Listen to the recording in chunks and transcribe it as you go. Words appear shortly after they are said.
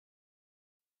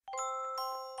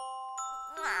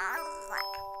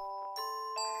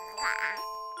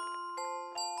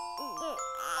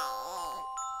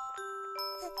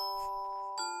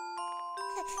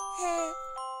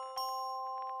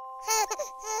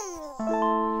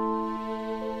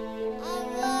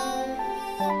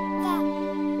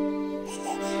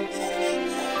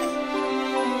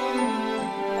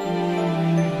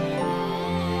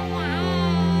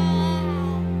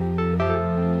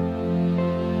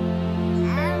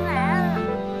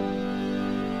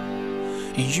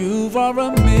You are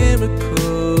a miracle,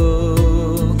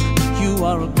 you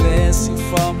are a blessing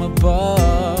from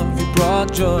above. You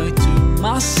brought joy to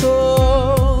my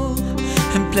soul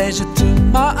and pleasure to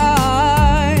my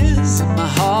eyes. In my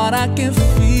heart I can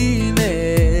feel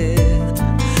it,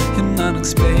 an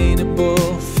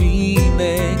unexplainable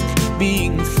feeling.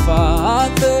 Being a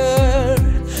father,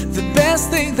 the best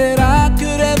thing that I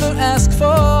could ever ask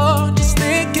for. Just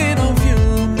thinking of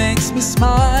you makes me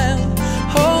smile.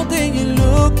 Holding you,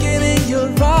 looking in your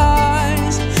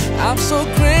eyes, I'm so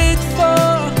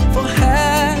grateful for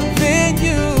having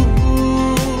you.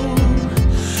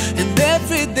 And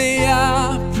every day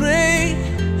I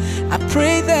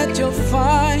pray that you'll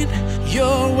find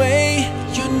your way.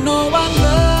 You know I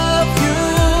love you,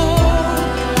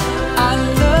 I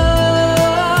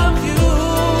love you,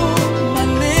 my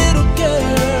little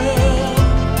girl,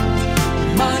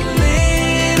 my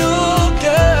little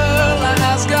girl. I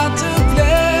ask God to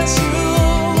bless you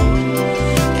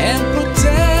and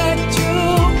protect you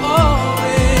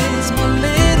always, my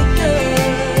little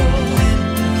girl,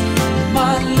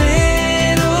 my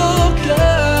little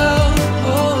girl.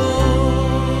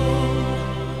 Oh,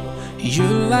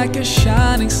 you're like a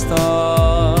shining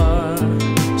star,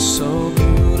 so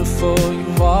beautiful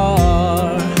you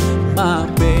are, my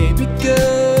baby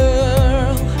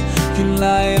girl. You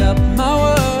light up my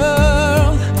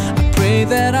world. I pray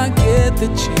that I get the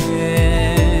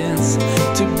chance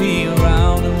to be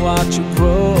around and watch you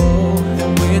grow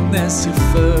and witness your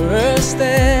first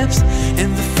steps.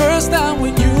 And the first time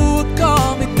when you would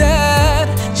call me dad,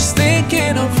 just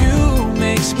thinking of you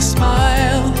makes me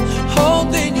smile.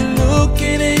 Holding you,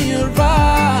 looking in your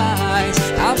eyes,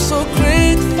 I'm so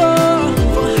grateful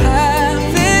for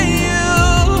having you.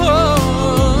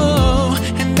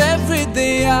 And every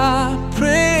day I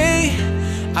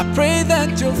pray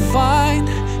that you'll find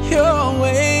your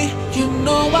way. You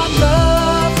know I love